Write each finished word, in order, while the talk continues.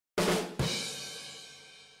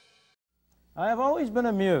I have always been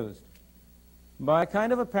amused by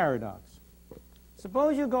kind of a paradox.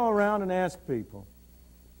 Suppose you go around and ask people.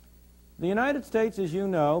 The United States, as you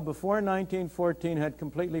know, before 1914 had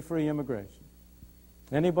completely free immigration.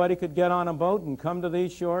 Anybody could get on a boat and come to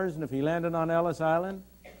these shores, and if he landed on Ellis Island,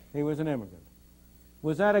 he was an immigrant.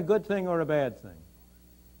 Was that a good thing or a bad thing?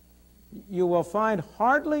 You will find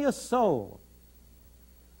hardly a soul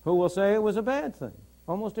who will say it was a bad thing.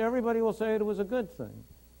 Almost everybody will say it was a good thing.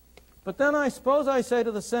 But then I suppose I say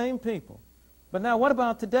to the same people, but now what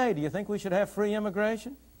about today? Do you think we should have free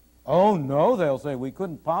immigration? Oh, no, they'll say, we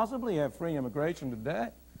couldn't possibly have free immigration today.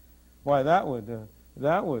 Why, that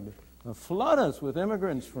would flood us with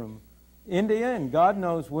immigrants from India and God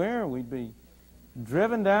knows where. We'd be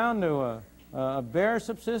driven down to a bare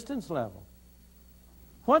subsistence level.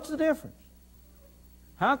 What's the difference?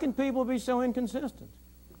 How can people be so inconsistent?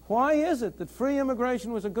 Why is it that free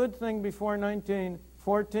immigration was a good thing before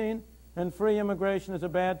 1914 and free immigration is a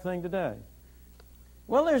bad thing today?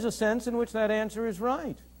 Well, there's a sense in which that answer is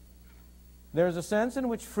right. There's a sense in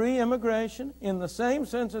which free immigration, in the same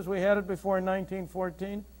sense as we had it before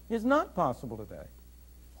 1914, is not possible today.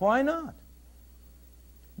 Why not?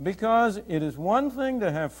 Because it is one thing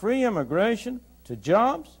to have free immigration to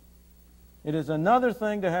jobs. It is another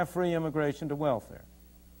thing to have free immigration to welfare.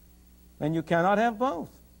 And you cannot have both.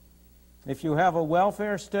 If you have a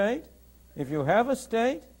welfare state, if you have a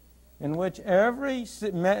state in which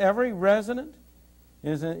every resident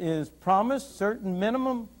is promised certain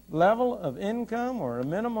minimum level of income or a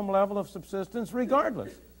minimum level of subsistence,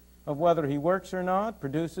 regardless of whether he works or not,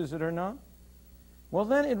 produces it or not, well,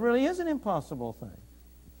 then it really is an impossible thing.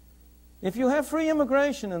 If you have free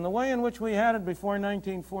immigration in the way in which we had it before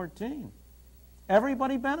 1914,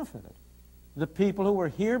 everybody benefited. The people who were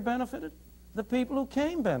here benefited. The people who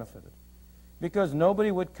came benefited. Because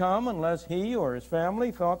nobody would come unless he or his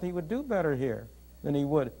family thought he would do better here than he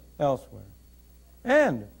would elsewhere.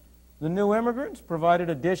 And the new immigrants provided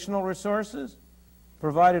additional resources,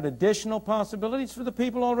 provided additional possibilities for the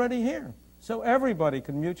people already here. So everybody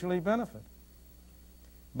could mutually benefit.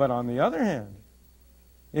 But on the other hand,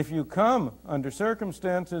 if you come under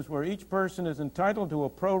circumstances where each person is entitled to a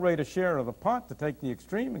pro rata share of the pot, to take the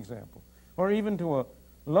extreme example, or even to a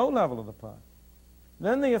low level of the pot,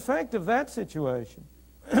 then the effect of that situation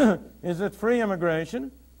is that free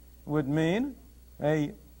immigration would mean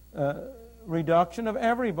a reduction of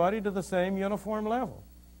everybody to the same uniform level.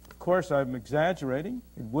 Of course, I'm exaggerating.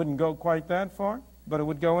 It wouldn't go quite that far, but it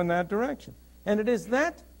would go in that direction. And it is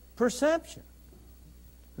that perception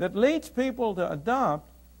that leads people to adopt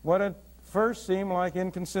what at first seem like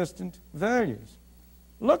inconsistent values.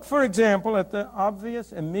 Look, for example, at the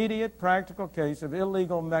obvious, immediate, practical case of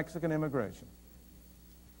illegal Mexican immigration.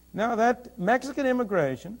 Now, that Mexican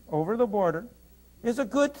immigration over the border is a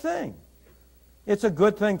good thing. It's a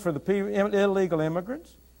good thing for the illegal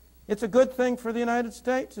immigrants. It's a good thing for the United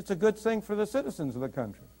States. It's a good thing for the citizens of the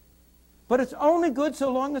country. But it's only good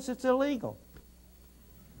so long as it's illegal.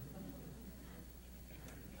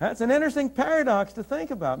 That's an interesting paradox to think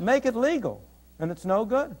about. Make it legal, and it's no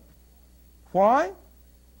good. Why?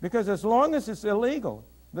 Because as long as it's illegal,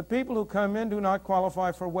 the people who come in do not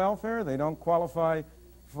qualify for welfare. They don't qualify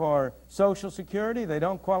for Social Security. They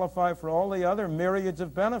don't qualify for all the other myriads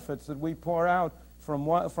of benefits that we pour out from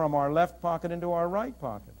our left pocket into our right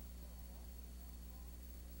pocket.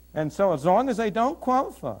 And so as long as they don't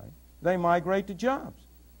qualify, they migrate to jobs.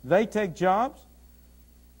 They take jobs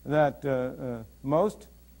that most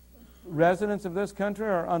residents of this country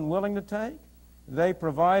are unwilling to take. They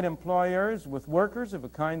provide employers with workers of a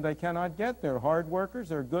kind they cannot get. They're hard workers,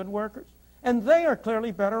 they're good workers, and they are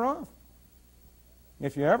clearly better off.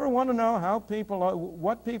 If you ever want to know how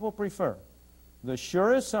what people prefer, the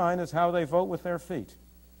surest sign is how they vote with their feet.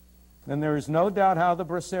 And there is no doubt how the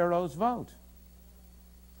braceros vote.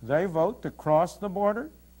 They vote to cross the border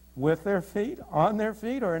with their feet, on their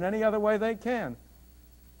feet, or in any other way they can,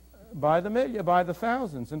 by the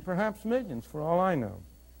thousands and perhaps millions, for all I know.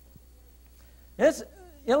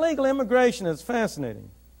 Illegal immigration is fascinating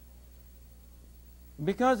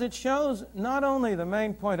because it shows not only the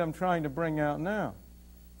main point I'm trying to bring out now,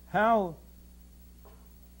 how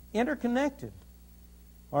interconnected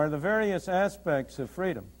are the various aspects of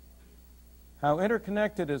freedom, how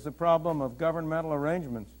interconnected is the problem of governmental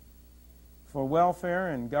arrangements for welfare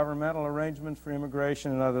and governmental arrangements for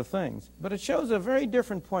immigration and other things. But it shows a very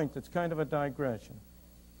different point that's kind of a digression.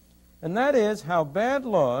 And that is how bad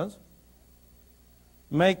laws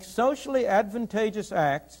make socially advantageous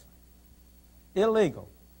acts illegal,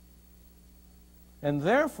 and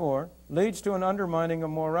therefore leads to an undermining of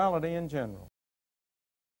morality in general.